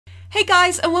Hey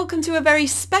guys, and welcome to a very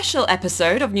special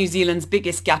episode of New Zealand's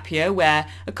Biggest Gap Year, where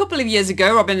a couple of years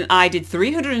ago Robin and I did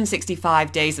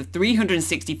 365 days of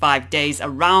 365 days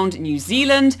around New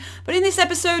Zealand. But in this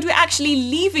episode we're actually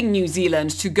leaving New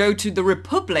Zealand to go to the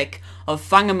Republic of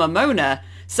Whangamomona.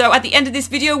 So at the end of this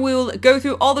video we'll go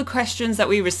through all the questions that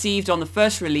we received on the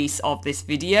first release of this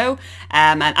video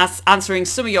and answering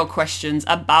some of your questions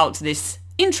about this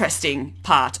interesting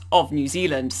part of New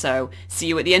Zealand. So see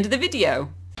you at the end of the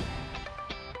video.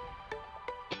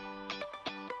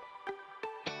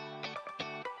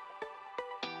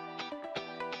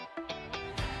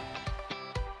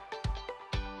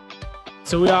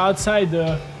 So we are outside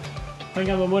the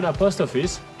Whangamomona post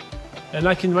office, and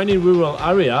like in many rural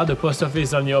area, the post office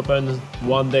is only open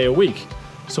one day a week.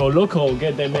 So local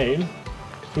get their mail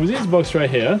through this box right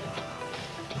here.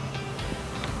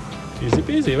 Easy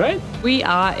peasy, right? We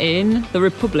are in the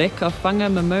Republic of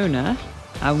Whangamomona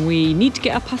and we need to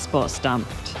get our passport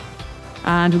stamped.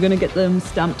 And we're going to get them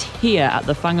stamped here at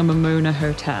the Whangamomona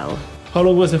Hotel. How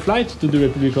long was the flight to the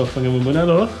Republic of Whangamomona,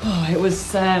 Laura? Oh, it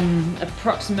was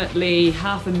approximately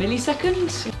half a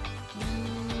millisecond.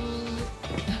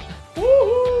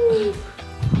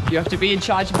 You have to be in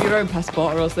charge of your own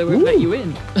passport or else they won't let you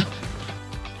in.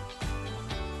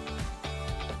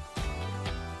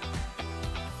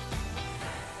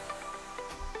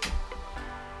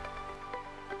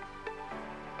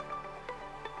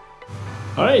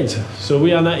 Alright, so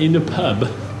we are now in the pub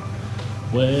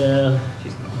where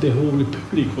the whole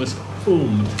Republic was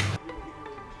formed.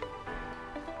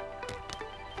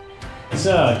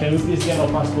 Sir, can we please get our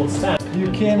passport stamped? You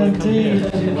can indeed,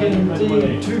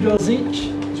 $2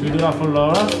 each. $2 for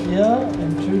Laura? Yeah,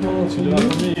 and $2 for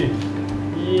 $2 for you.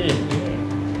 me. Yeah.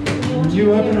 And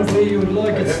you open it where you would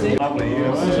like it, Steve. Lovely,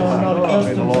 yeah. So I'm not a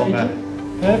customs agent.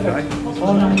 Perfect.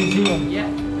 On New Zealand. Yeah.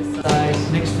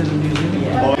 Next to the New Zealand.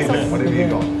 Yeah. What have you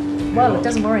got? Well, it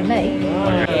doesn't worry me.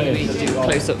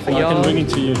 Close up for you. I can bring it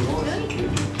to you.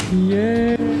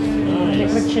 Yeah.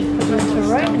 Let Richard put it into a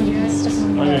rope and you can stick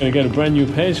them I'm gonna get a brand new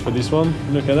page for this one.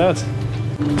 Look at that.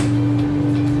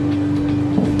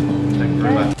 Thank you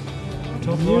very much.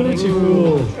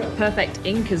 Beautiful. Perfect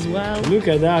ink as well. Look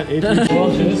at that. It is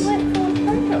gorgeous.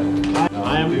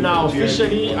 I am now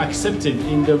officially accepted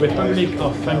in the Republic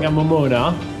of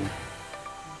Whangamomona.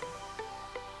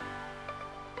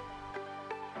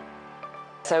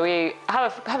 So we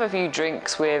have a few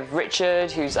drinks with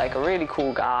Richard, who's like a really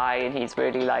cool guy, and he's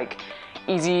really like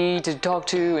easy to talk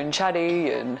to and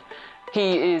chatty, and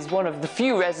he is one of the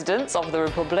few residents of the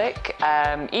Republic.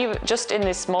 Even just in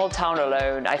this small town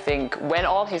alone, I think when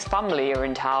all his family are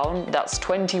in town, that's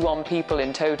 21 people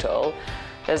in total.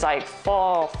 There's like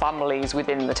 4 families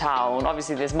within the town.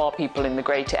 Obviously there's more people in the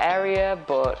greater area,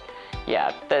 but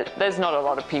yeah, there's not a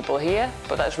lot of people here,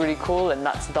 but that's really cool, and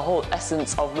that's the whole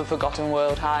essence of the Forgotten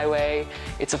World Highway.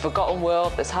 It's a forgotten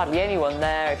world, there's hardly anyone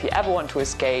there. If you ever want to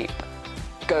escape,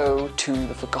 go to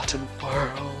the Forgotten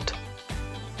World.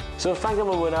 So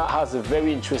Whangamomona has a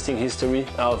very interesting history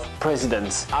of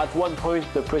presidents. At one point,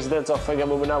 the president of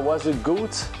Whangamomona was a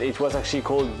goat. It was actually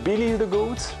called Billy the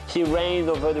Goat. He reigned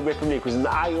over the Republic with an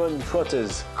iron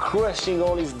trotters, crushing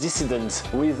all his dissidents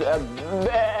with a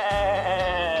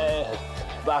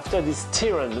After this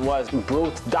tyrant was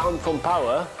brought down from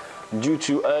power due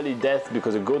to early death,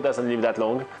 because a goat doesn't live that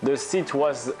long, the seat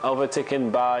was overtaken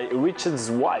by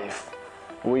Richard's wife,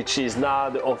 which is now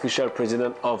the official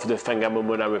president of the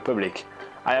Whangamomona Republic.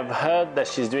 I have heard that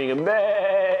she's doing a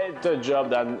better job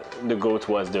than the goat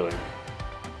was doing.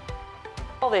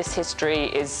 All this history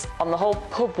is on the whole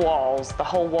pub walls. The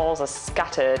whole walls are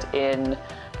scattered in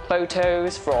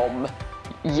photos from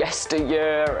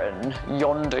yesteryear and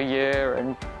yonder year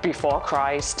and before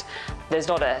Christ. There's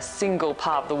not a single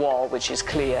part of the wall which is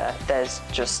clear. There's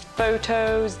just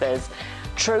photos, there's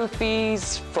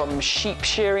trophies from sheep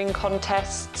shearing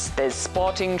contests, there's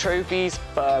sporting trophies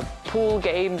for pool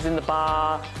games in the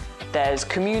bar, there's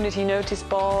community notice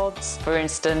boards. For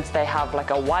instance, they have like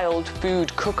a wild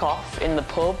food cook-off in the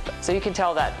pub, so you can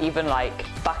tell that even like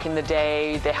back in the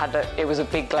day they had it was a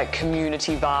big like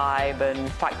community vibe, and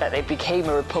the fact that they became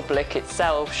a republic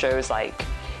itself shows like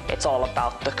it's all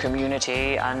about the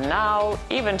community. And now,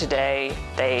 even today,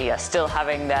 they are still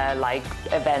having their like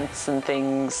events and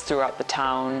things throughout the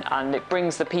town, and it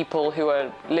brings the people who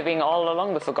are living all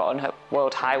along the Forgotten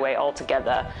World Highway all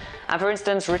together. And for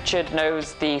instance, Richard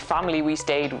knows the family we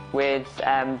stayed with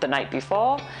the night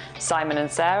before, Simon and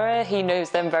Sarah. He knows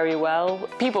them very well.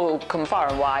 People come far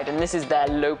and wide, and this is their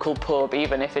local pub,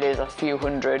 even if it is a few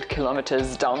hundred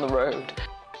kilometers down the road.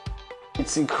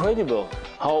 It's incredible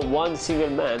how one single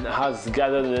man has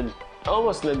gathered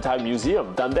almost an entire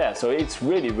museum done there. So it's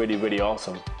really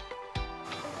awesome.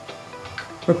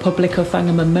 Republic of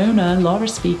Whangamomona, Laura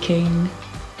speaking.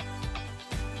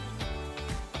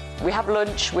 We have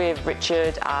lunch with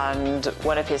Richard and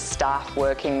one of his staff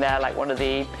working there, like one of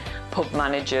the pub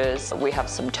managers. We have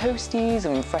some toasties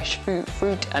and fresh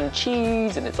fruit and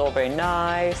cheese, and it's all very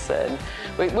nice. And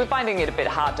we're finding it a bit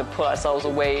hard to pull ourselves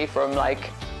away from like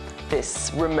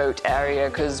this remote area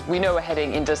because we know we're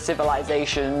heading into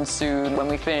civilization soon when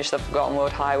we finish the Forgotten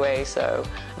World Highway. So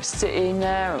we're sitting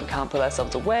there and we can't pull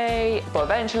ourselves away. But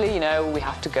eventually, you know, we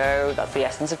have to go. That's the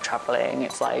essence of traveling.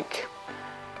 It's like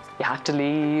you have to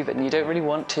leave and you don't really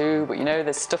want to, but you know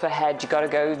there's stuff ahead you gotta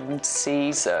go and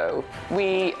see. So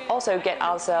we also get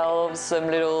ourselves some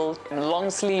little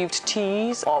long-sleeved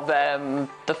tees of the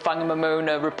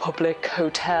Whangamomona Republic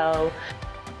Hotel.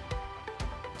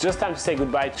 Just time to say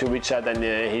goodbye to Richard and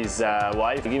his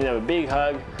wife. Give them a big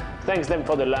hug, thanks them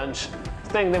for the lunch,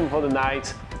 thank them for the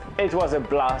night. It was a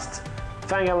blast.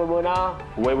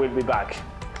 Whangamomona, we will be back.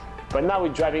 But now we're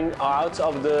driving out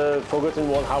of the Forgotten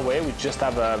World Highway. We just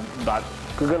have about,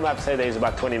 Google Maps said there's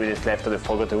about 20 minutes left of the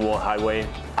Forgotten World Highway.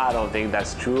 I don't think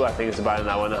that's true. I think it's about an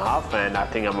hour and a half, and I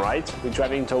think I'm right. We're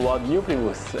driving toward New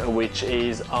Plymouth, which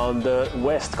is on the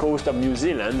west coast of New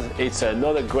Zealand. It's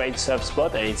another great surf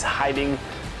spot, and it's hiding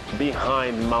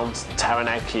behind Mount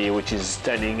Taranaki, which is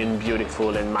stunning and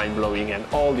beautiful and mind-blowing and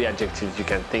all the adjectives you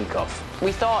can think of.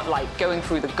 We thought like going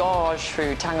through the gorge,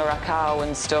 through Tangarakau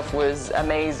and stuff was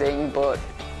amazing, but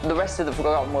the rest of the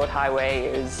Forgotten World Highway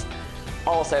is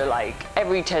also like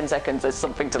every 10 seconds there's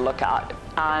something to look at.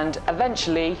 And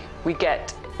eventually we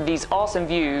get these awesome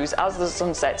views as the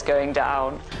sunset's going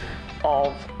down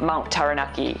of Mount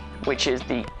Taranaki, which is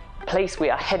the place we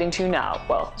are heading to now,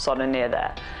 well, sort of near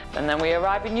there. And then we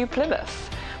arrive in New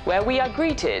Plymouth, where we are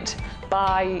greeted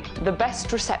by the best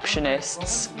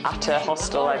receptionists at a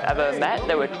hostel I've ever met.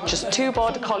 There were just 2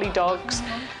 border collie dogs,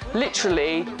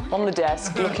 literally on the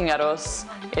desk looking at us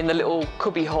in the little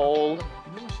cubby hole.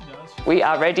 We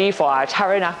are ready for our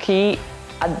Taranaki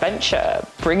adventure.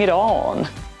 Bring it on.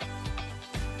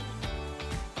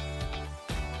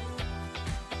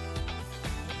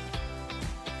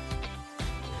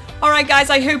 Alright guys,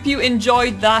 I hope you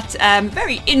enjoyed that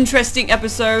very interesting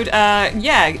episode.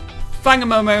 Yeah,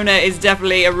 Whangamomona is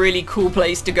definitely a really cool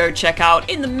place to go check out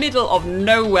in the middle of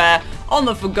nowhere on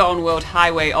the Forgotten World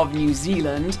Highway of New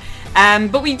Zealand.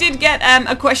 But we did get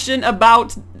a question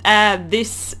about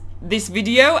this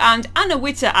video, and Anna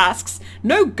Witter asks,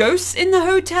 no ghosts in the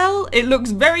hotel? It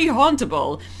looks very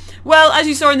hauntable. Well, as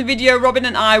you saw in the video, Robin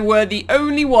and I were the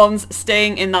only ones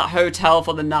staying in that hotel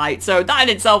for the night, so that in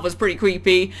itself was pretty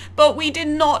creepy, but we did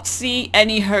not see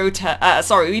any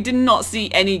we did not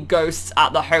see any ghosts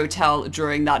at the hotel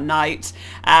during that night.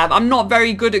 I'm not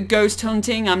very good at ghost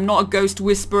hunting, I'm not a ghost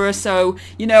whisperer, so,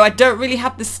 you know, I don't really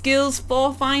have the skills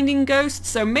for finding ghosts,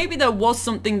 so maybe there was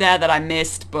something there that I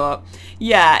missed, but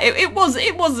yeah, it was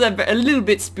a little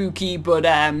bit spooky, but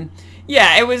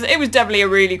yeah, it was definitely a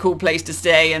really cool place to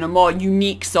stay and a more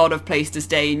unique sort of place to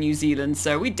stay in New Zealand.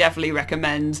 So we definitely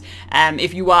recommend,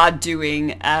 if you are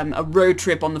doing a road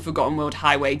trip on the Forgotten World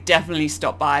Highway, definitely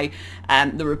stop by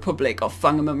the Republic of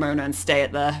Whangamomona and stay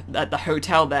at the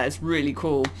hotel there. It's really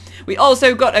cool. We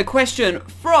also got a question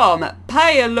from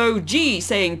Paolo G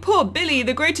saying, poor Billy,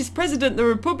 the greatest president the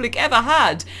Republic ever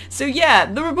had. So yeah,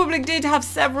 the Republic did have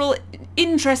several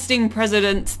interesting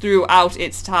presidents throughout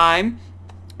its time.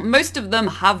 Most of them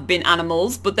have been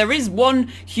animals, but there is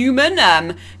one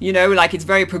human, you know, like it's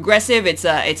very progressive. It's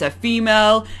a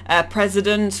female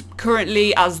president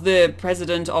currently as the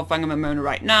president of Whangamomona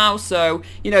right now. So,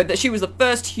 you know, that she was the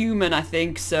first human, I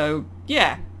think. So,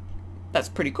 yeah. That's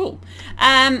pretty cool.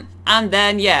 And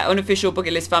then, yeah, unofficial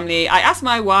bucket list family. I asked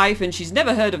my wife and she's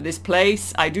never heard of this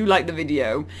place. I do like the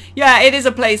video. Yeah, it is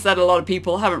a place that a lot of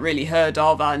people haven't really heard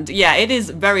of, and yeah, it is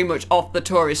very much off the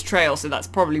tourist trail, so that's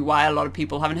probably why a lot of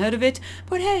people haven't heard of it.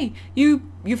 But hey,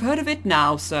 you've heard of it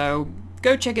now, so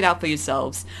go check it out for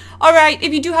yourselves. Alright,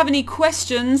 if you do have any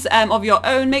questions of your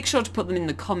own, make sure to put them in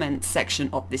the comments section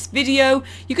of this video.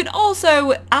 You can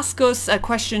also ask us a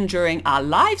question during our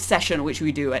live session, which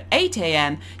we do at 8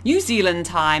 AM New Zealand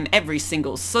time every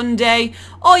single Sunday,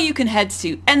 or you can head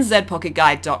to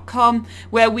nzpocketguide.com,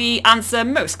 where we answer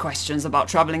most questions about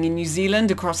travelling in New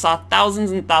Zealand across our thousands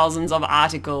and thousands of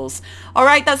articles.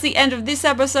 Alright, that's the end of this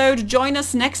episode. Join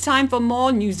us next time for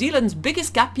more New Zealand's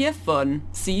biggest gap year fun.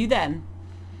 See you then.